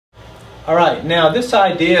All right, now this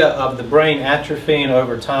idea of the brain atrophying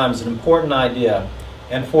over time is an important idea.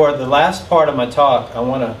 And for the last part of my talk, I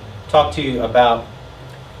want to talk to you about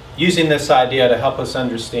using this idea to help us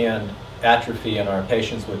understand atrophy in our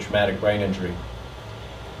patients with traumatic brain injury.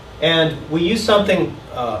 And we use something,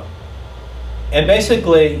 and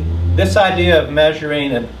basically this idea of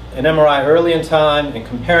measuring an MRI early in time and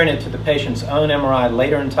comparing it to the patient's own MRI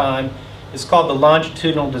later in time is called the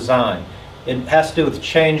longitudinal design. It has to do with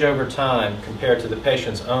change over time compared to the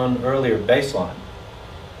patient's own earlier baseline.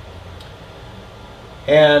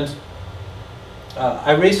 And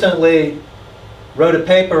I recently wrote a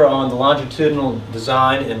paper on the longitudinal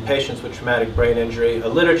design in patients with traumatic brain injury, a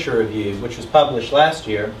literature review, which was published last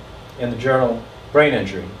year in the journal Brain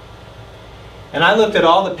Injury. And I looked at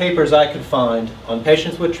all the papers I could find on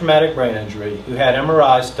patients with traumatic brain injury who had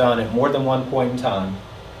MRIs done at more than one point in time.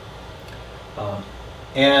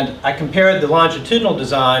 And I compared the longitudinal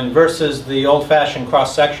design versus the old-fashioned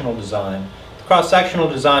cross-sectional design. The cross-sectional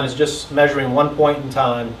design is just measuring one point in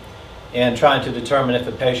time and trying to determine if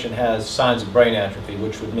a patient has signs of brain atrophy,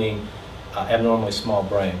 which would mean abnormally small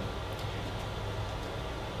brain.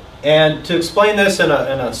 And to explain this in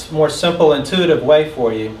a more simple, intuitive way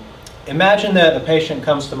for you, imagine that a patient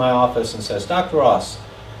comes to my office and says, "Dr. Ross,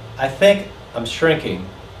 I think I'm shrinking.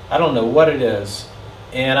 I don't know what it is."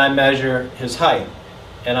 And I measure his height.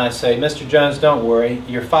 And I say, "Mr. Jones, don't worry.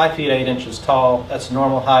 You're 5 feet 8 inches tall. That's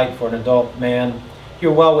normal height for an adult man.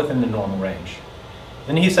 You're well within the normal range."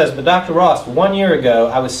 And he says, "But Dr. Ross, 1 year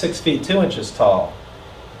ago, I was 6 feet 2 inches tall."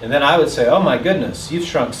 And then I would say, "Oh my goodness, you've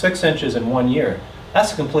shrunk 6 inches in 1 year.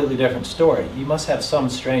 That's a completely different story. You must have some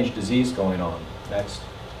strange disease going on." Next.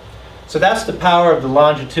 So that's the power of the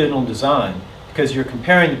longitudinal design, because you're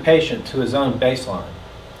comparing the patient to his own baseline.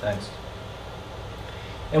 Next.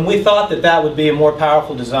 And we thought that that would be a more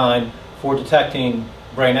powerful design for detecting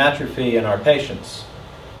brain atrophy in our patients.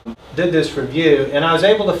 Did this review, and I was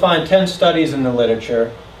able to find 10 studies in the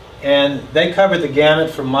literature, and they covered the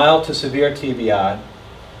gamut from mild to severe TBI.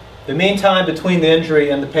 The mean time between the injury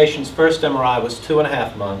and the patient's first MRI was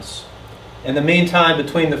 2.5 months, and the mean time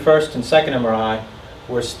between the first and second MRI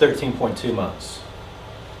was 13.2 months.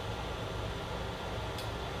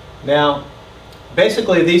 Now,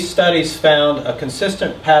 basically these studies found a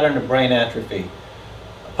consistent pattern of brain atrophy.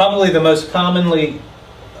 Probably the most commonly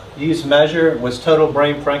used measure was total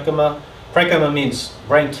brain parenchyma. Parenchyma means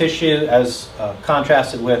brain tissue as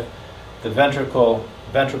contrasted with the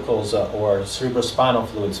ventricles or cerebrospinal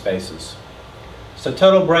fluid spaces. So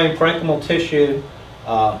total brain parenchymal tissue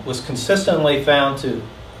was consistently found to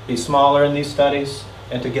be smaller in these studies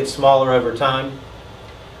and to get smaller over time,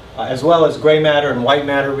 as well as gray matter and white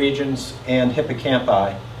matter regions and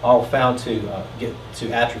hippocampi, all found to get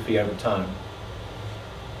to atrophy over time.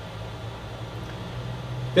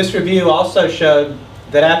 This review also showed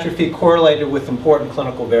that atrophy correlated with important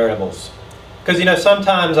clinical variables. Because, you know,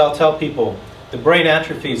 sometimes I'll tell people the brain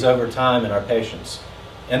atrophies over time in our patients.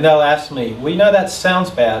 And they'll ask me, "Well, you know, that sounds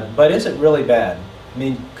bad, but is it really bad? I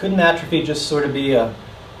mean, couldn't atrophy just sort of be a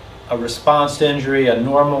response to injury, a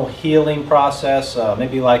normal healing process,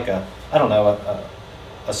 maybe like a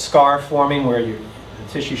scar forming where the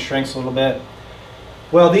tissue shrinks a little bit?"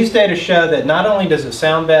 Well, these data show that not only does it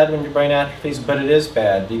sound bad when your brain atrophies, but it is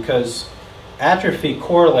bad because atrophy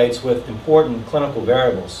correlates with important clinical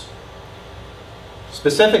variables.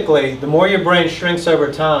 Specifically, the more your brain shrinks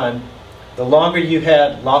over time, the longer you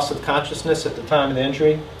had loss of consciousness at the time of the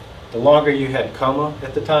injury, the longer you had coma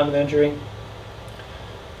at the time of the injury,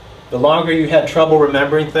 the longer you had trouble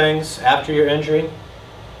remembering things after your injury,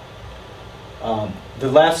 the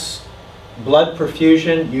less blood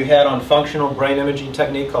perfusion you had on functional brain imaging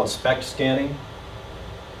technique called SPECT scanning.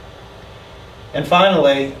 And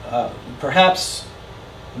finally, perhaps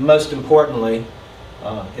most importantly,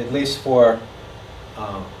 at least for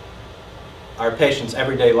our patients'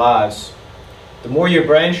 everyday lives, the more your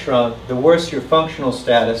brain shrunk, the worse your functional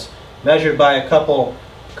status, measured by a couple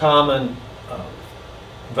common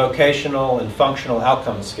vocational and functional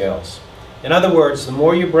outcome scales. In other words, the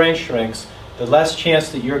more your brain shrinks, the less chance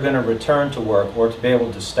that you're going to return to work or to be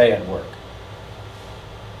able to stay at work.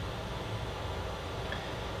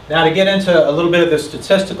 Now, to get into a little bit of the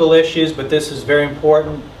statistical issues, but this is very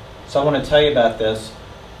important, so I want to tell you about this.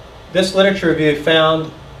 This literature review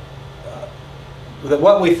found that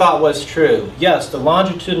what we thought was true. Yes, the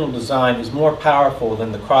longitudinal design is more powerful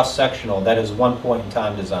than the cross-sectional, that is one point in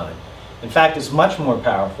time design. In fact, it's much more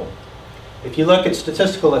powerful. If you look at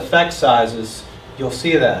statistical effect sizes, you'll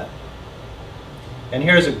see that. And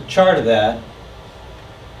here's a chart of that.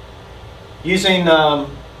 Using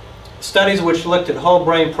studies which looked at whole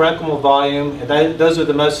brain parenchymal volume, and those are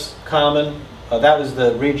the most common. That was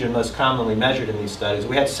the region most commonly measured in these studies.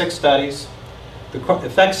 We had 6 studies. The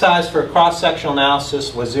effect size for a cross-sectional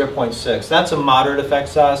analysis was 0.6. That's a moderate effect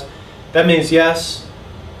size. That means, yes,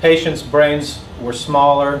 patients' brains were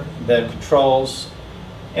smaller than controls.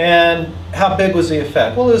 And how big was the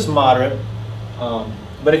effect? Well, it was moderate.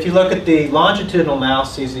 But if you look at the longitudinal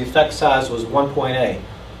analyses, the effect size was 1.8.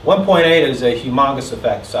 1.8 is a humongous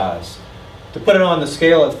effect size. To put it on the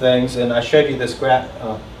scale of things, and I showed you this graph,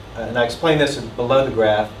 and I explained this below the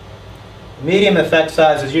graph, medium effect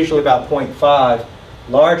size is usually about 0.5,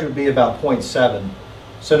 large would be about 0.7.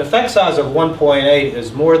 So an effect size of 1.8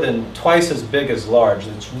 is more than twice as big as large.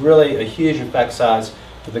 It's really a huge effect size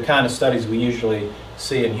for the kind of studies we usually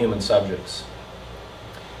see in human subjects.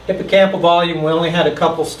 Hippocampal volume, we only had a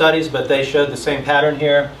couple studies, but they showed the same pattern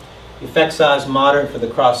here. Effect size moderate for the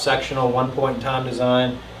cross-sectional 1-point-in-time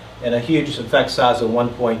design, and a huge effect size of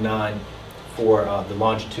 1.9 for the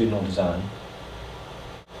longitudinal design.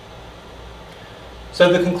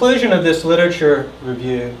 So the conclusion of this literature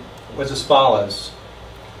review was as follows.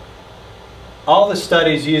 All the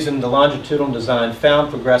studies using the longitudinal design found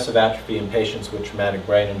progressive atrophy in patients with traumatic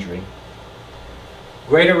brain injury.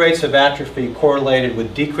 Greater rates of atrophy correlated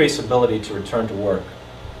with decreased ability to return to work.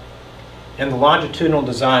 And the longitudinal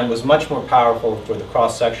design was much more powerful for the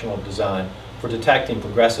cross-sectional design for detecting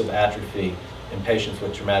progressive atrophy in patients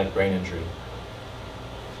with traumatic brain injury.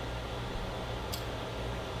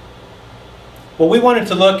 Well, we wanted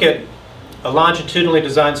to look at a longitudinally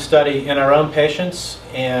designed study in our own patients,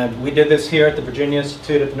 and we did this here at the Virginia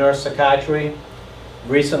Institute of Neuropsychiatry.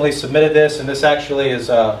 Recently submitted this, and this actually is,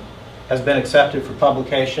 has been accepted for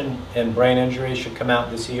publication in Brain Injury. It should come out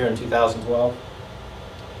this year in 2012.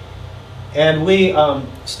 And we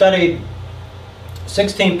studied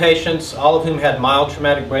 16 patients, all of whom had mild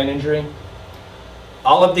traumatic brain injury.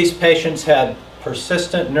 All of these patients had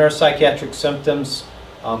persistent neuropsychiatric symptoms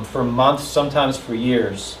for months, sometimes for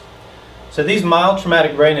years. So these mild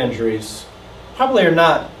traumatic brain injuries probably are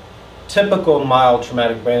not typical mild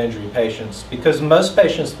traumatic brain injury patients, because most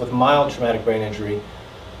patients with mild traumatic brain injury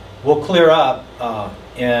will clear up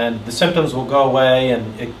and the symptoms will go away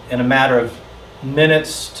in a matter of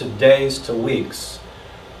minutes to days to weeks.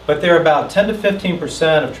 But there are about 10 to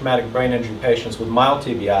 15% of traumatic brain injury patients with mild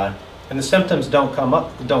TBI, and the symptoms don't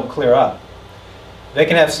clear up. They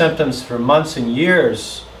can have symptoms for months and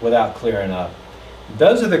years without clearing up.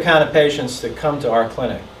 Those are the kind of patients that come to our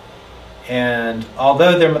clinic. And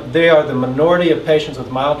although they are the minority of patients with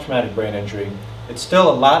mild traumatic brain injury, it's still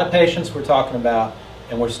a lot of patients we're talking about,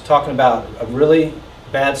 and we're talking about a really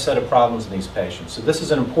bad set of problems in these patients. So this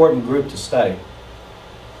is an important group to study.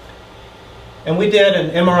 And we did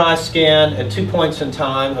an MRI scan at 2 points in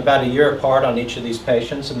time, about a year apart on each of these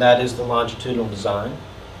patients, and that is the longitudinal design.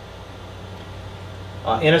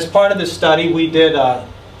 And as part of this study, we did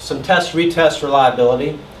some retest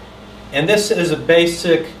reliability. And this is a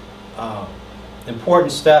basic,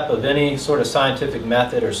 important step of any sort of scientific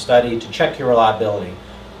method or study to check your reliability.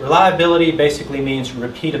 Reliability basically means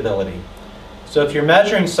repeatability. So if you're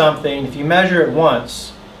measuring something, if you measure it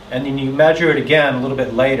once, and then you measure it again a little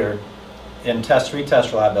bit later in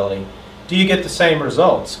retest reliability, do you get the same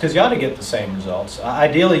results? Because you ought to get the same results.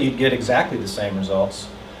 Ideally, you'd get exactly the same results.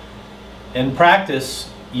 In practice,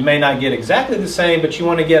 you may not get exactly the same, but you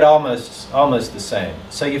want to get almost the same.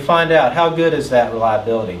 So you find out how good is that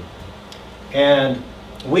reliability. And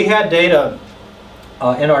we had data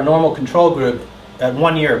in our normal control group at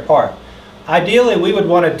 1 year apart. Ideally, we would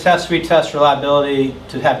want to retest reliability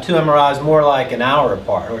to have 2 MRIs more like an hour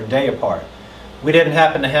apart or a day apart. We didn't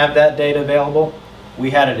happen to have that data available.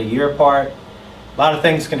 We had it a year apart. A lot of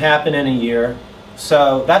things can happen in a year.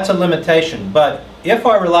 So that's a limitation. But if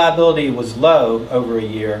our reliability was low over a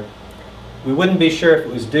year, we wouldn't be sure if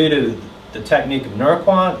it was due to the technique of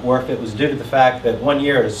NeuroQuant or if it was due to the fact that 1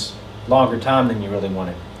 year is longer time than you really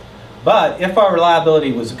wanted. But if our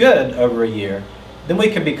reliability was good over a year, then we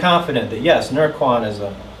can be confident that yes, NeuroQuant is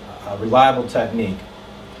a reliable technique.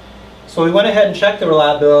 So we went ahead and checked the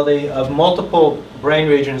reliability of multiple brain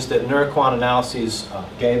regions that NeuroQuant analyses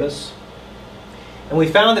gave us. And we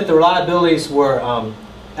found that the reliabilities were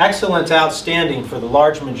excellent to outstanding for the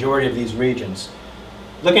large majority of these regions.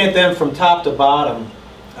 Looking at them from top to bottom,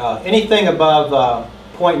 anything above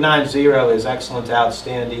 0.90 is excellent to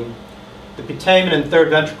outstanding. The putamen and third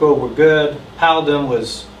ventricle were good. Pallidum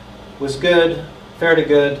was good, fair to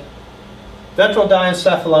good. Ventral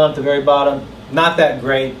diencephalon at the very bottom, not that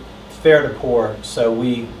great, fair to poor, so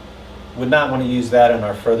we would not want to use that in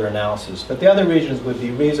our further analysis. But the other regions would be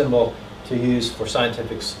reasonable to use for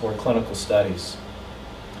scientific or clinical studies.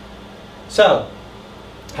 So,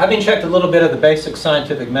 having checked a little bit of the basic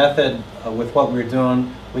scientific method with what we were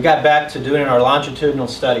doing, we got back to doing our longitudinal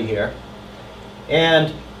study here.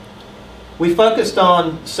 And we focused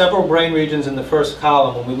on several brain regions in the first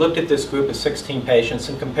column when we looked at this group of 16 patients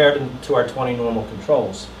and compared them to our 20 normal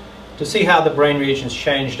controls to see how the brain regions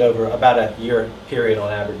changed over about a year period on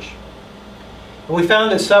average. And we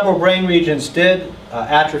found that several brain regions did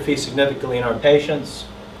atrophy significantly in our patients.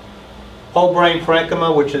 Whole brain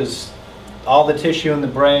parenchyma, which is all the tissue in the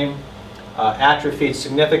brain, atrophied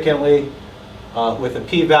significantly with a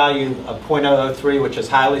p-value of 0.003, which is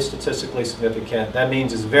highly statistically significant. That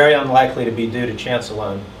means it's very unlikely to be due to chance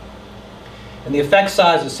alone. And the effect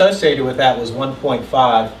size associated with that was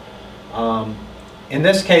 1.5. In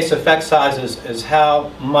this case, effect size is how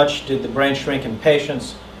much did the brain shrink in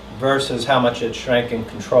patients versus how much it shrank in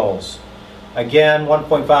controls. Again,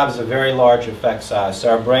 1.5 is a very large effect size, so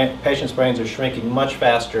our patients' brains are shrinking much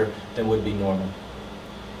faster than would be normal.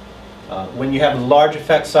 When you have large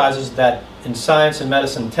effect sizes, that in science and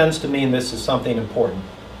medicine tends to mean this is something important,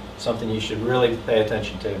 something you should really pay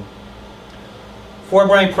attention to.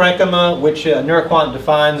 Forebrain parenchyma, which NeuroQuant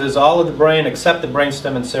defines as all of the brain except the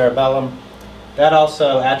brainstem and cerebellum, that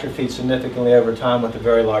also atrophied significantly over time with a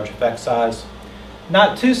very large effect size.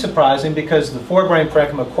 Not too surprising because the forebrain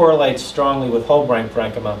parenchyma correlates strongly with whole brain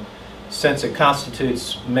parenchyma, since it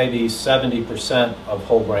constitutes maybe 70% of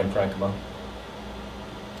whole brain parenchyma.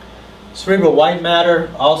 Cerebral white matter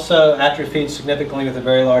also atrophied significantly with a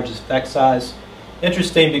very large effect size.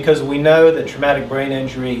 Interesting because we know that traumatic brain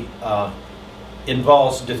injury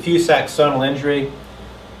involves diffuse axonal injury.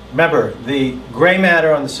 Remember, the gray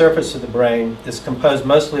matter on the surface of the brain is composed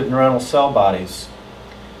mostly of neuronal cell bodies.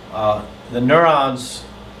 The neurons,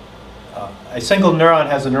 a single neuron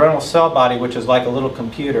has a neuronal cell body which is like a little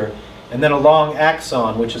computer, and then a long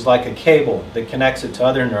axon which is like a cable that connects it to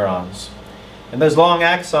other neurons. And those long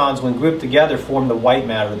axons, when grouped together, form the white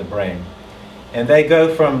matter of the brain. And they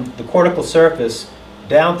go from the cortical surface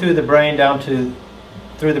down through the brain,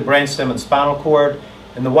 through the brainstem and spinal cord,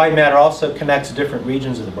 and the white matter also connects different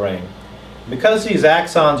regions of the brain. Because these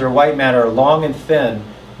axons or white matter are long and thin,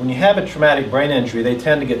 when you have a traumatic brain injury, they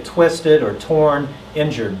tend to get twisted or torn,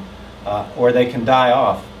 injured, or they can die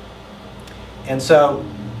off. And so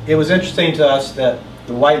it was interesting to us that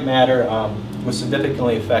the white matter was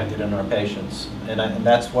significantly affected in our patients, and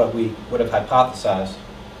that's what we would have hypothesized.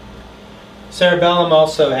 Cerebellum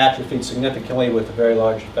also atrophied significantly with a very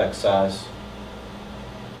large effect size.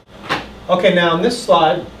 Okay, now in this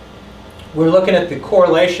slide, we're looking at the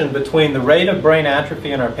correlation between the rate of brain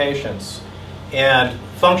atrophy in our patients and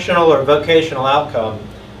functional or vocational outcome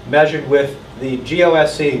measured with the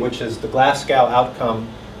GOSE, which is the Glasgow Outcome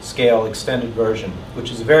Scale extended version,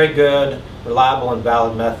 which is a very good, reliable, and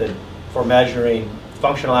valid method for measuring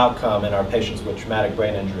functional outcome in our patients with traumatic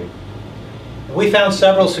brain injury. And we found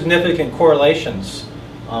several significant correlations.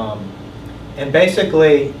 And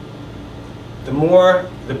basically, the more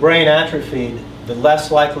the brain atrophied, the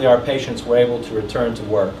less likely our patients were able to return to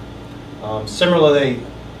work. Similarly,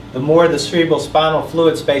 the more the cerebral spinal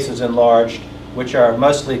fluid space is enlarged, which are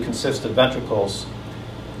mostly consist of ventricles,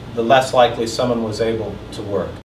 the less likely someone was able to work.